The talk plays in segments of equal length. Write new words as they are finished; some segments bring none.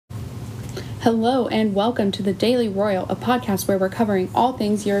Hello and welcome to the Daily Royal, a podcast where we're covering all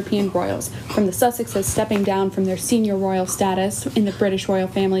things European royals, from the Sussexes stepping down from their senior royal status in the British royal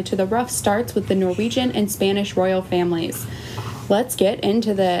family to the rough starts with the Norwegian and Spanish royal families. Let's get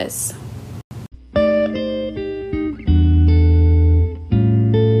into this.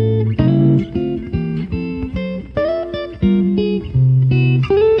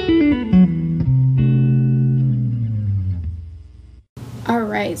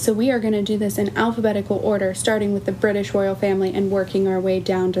 So we are going to do this in alphabetical order, starting with the British royal family and working our way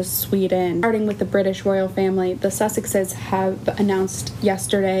down to Sweden. Starting with the British royal family, the Sussexes have announced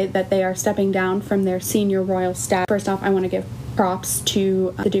yesterday that they are stepping down from their senior royal status. First off, I want to give props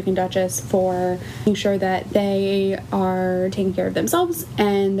to the Duke and Duchess for making sure that they are taking care of themselves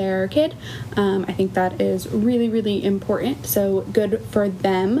and their kid. I think that is really, really important, so good for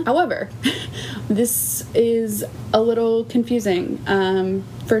them. However, this is a little confusing.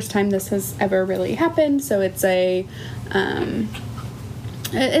 First time this has ever really happened, so it's a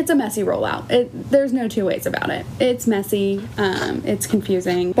messy rollout. There's no two ways about it. It's messy. It's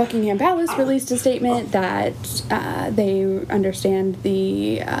confusing. Buckingham Palace released a statement that they understand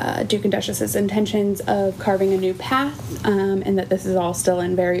the Duke and Duchess's intentions of carving a new path, and that this is all still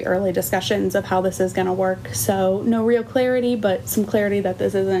in very early discussions of how this is going to work. So no real clarity, but some clarity that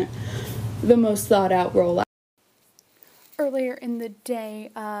this isn't the most thought out rollout. Earlier in the day,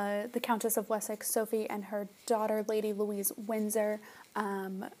 the Countess of Wessex, Sophie, and her daughter, Lady Louise Windsor,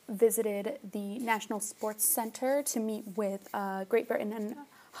 visited the National Sports Centre to meet with Great Britain and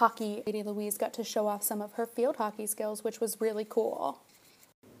hockey. Lady Louise got to show off some of her field hockey skills, which was really cool.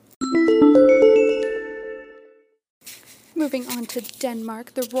 Moving on to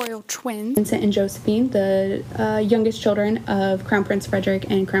Denmark, the royal twins, Vincent and Josephine, the youngest children of Crown Prince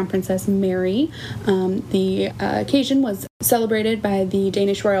Frederik and Crown Princess Mary. The occasion was celebrated by the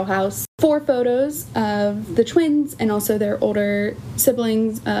Danish royal house. 4 photos of the twins and also their older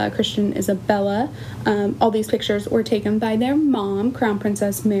siblings, Christian and Isabella. All these pictures were taken by their mom, Crown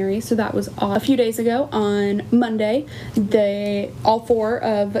Princess Mary, so that was all. A few days ago, on Monday, all 4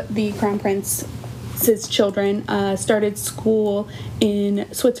 of the Crown Prince's children started school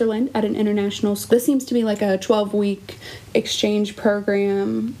in Switzerland at an international school. This seems to be like a 12-week exchange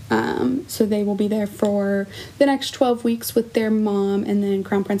program, so they will be there for the next 12 weeks with their mom, and then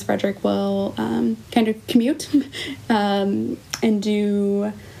Crown Prince Frederik will kind of commute and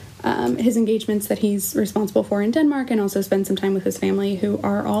do his engagements that he's responsible for in Denmark, and also spend some time with his family, who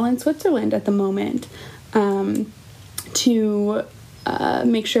are all in Switzerland at the moment, to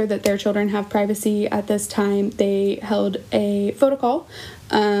make sure that their children have privacy at this time. They held a photo call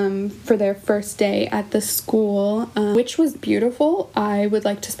for their first day at the school, which was beautiful. I would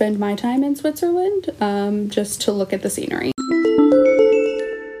like to spend my time in Switzerland just to look at the scenery.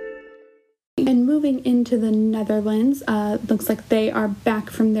 And moving into the Netherlands, looks like they are back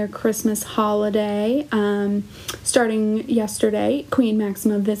from their Christmas holiday. Starting yesterday, Queen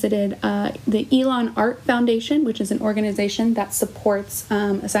Maxima visited the Elon Art Foundation, which is an organization that supports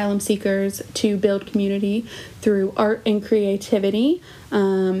asylum seekers to build community through art and creativity.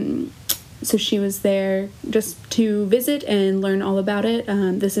 So she was there just to visit and learn all about it.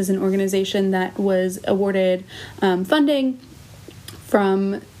 This is an organization that was awarded funding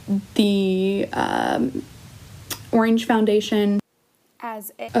from the Orange Foundation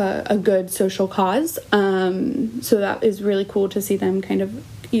as a good social cause. So that is really cool to see them kind of,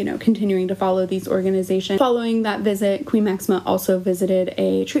 continuing to follow these organizations. Following that visit, Queen Maxima also visited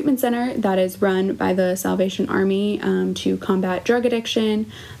a treatment center that is run by the Salvation Army to combat drug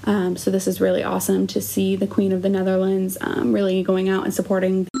addiction. So this is really awesome to see the Queen of the Netherlands really going out and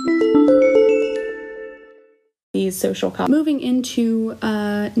supporting these social causes. Moving into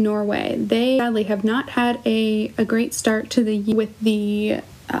Norway, they sadly have not had a great start to the year with the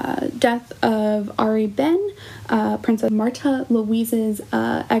death of Ari Ben, Princess Martha Louise's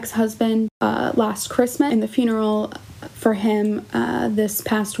ex-husband, last Christmas, and the funeral for him this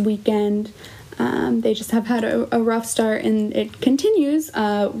past weekend. They just have had a rough start, and it continues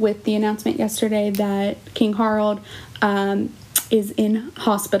with the announcement yesterday that King Harald is in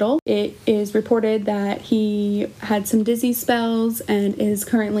hospital. It is reported that he had some dizzy spells and is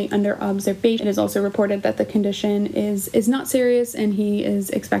currently under observation. It is also reported that the condition is not serious, and he is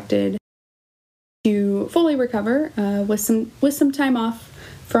expected to fully recover with some time off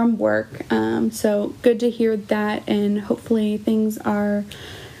from work. So good to hear that, and hopefully things are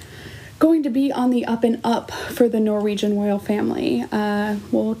going to be on the up and up for the Norwegian royal family.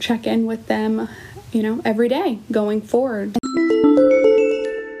 We'll check in with them, every day going forward.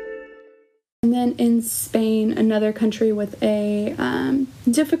 And then in Spain, another country with a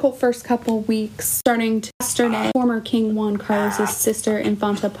difficult first couple weeks, starting yesterday, former King Juan Carlos's sister,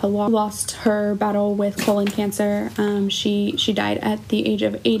 Infanta Pilar, lost her battle with colon cancer. She died at the age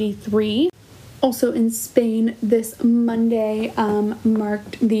of 83. Also in Spain, this Monday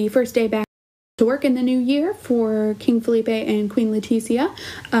marked the first day back to work in the new year for King Felipe and Queen Letizia.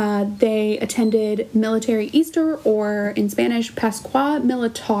 They attended military Easter, or in Spanish, Pascua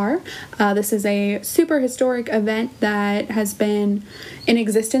Militar. This is a super historic event that has been in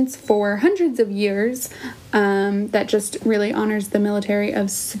existence for hundreds of years, that just really honors the military of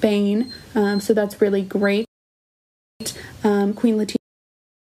Spain. So that's really great. Queen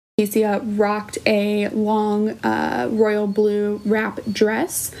Letizia rocked a long royal blue wrap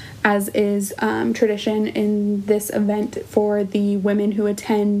dress, as is tradition in this event for the women who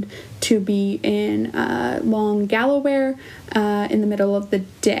attend to be in long gala wear in the middle of the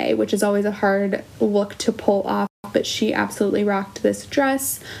day, which is always a hard look to pull off, but she absolutely rocked this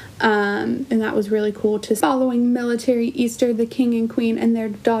dress. And that was really cool to see. Following military Easter, the king and queen and their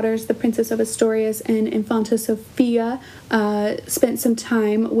daughters, the Princess of Asturias and Infanta Sofia, spent some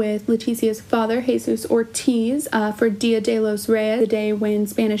time with Letizia's father, Jesus Ortiz, for Dia de los Reyes, the day when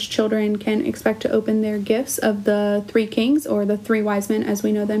Spanish children can expect to open their gifts of the three kings, or the three wise men as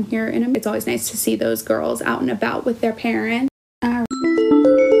we know them here in America. It's always nice to see those girls out and about with their parents.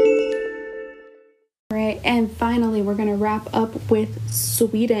 Alright, and finally we're going to wrap up with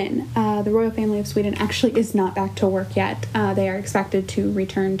Sweden. The royal family of Sweden actually is not back to work yet. They are expected to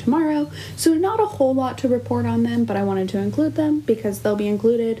return tomorrow, so not a whole lot to report on them, but I wanted to include them because they'll be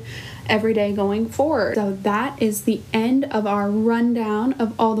included every day going forward. So that is the end of our rundown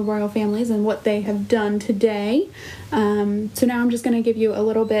of all the royal families and what they have done today. So now I'm just going to give you a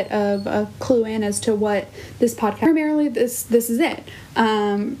little bit of a clue in as to what this podcast, primarily this is it.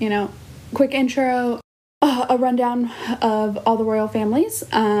 Quick intro, a rundown of all the royal families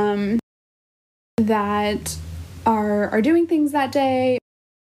that are doing things that day.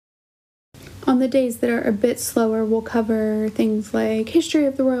 On the days that are a bit slower, we'll cover things like history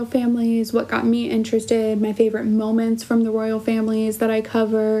of the royal families, what got me interested, my favorite moments from the royal families that I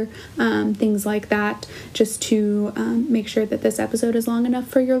cover, things like that, just to make sure that this episode is long enough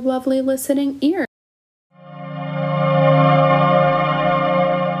for your lovely listening ear.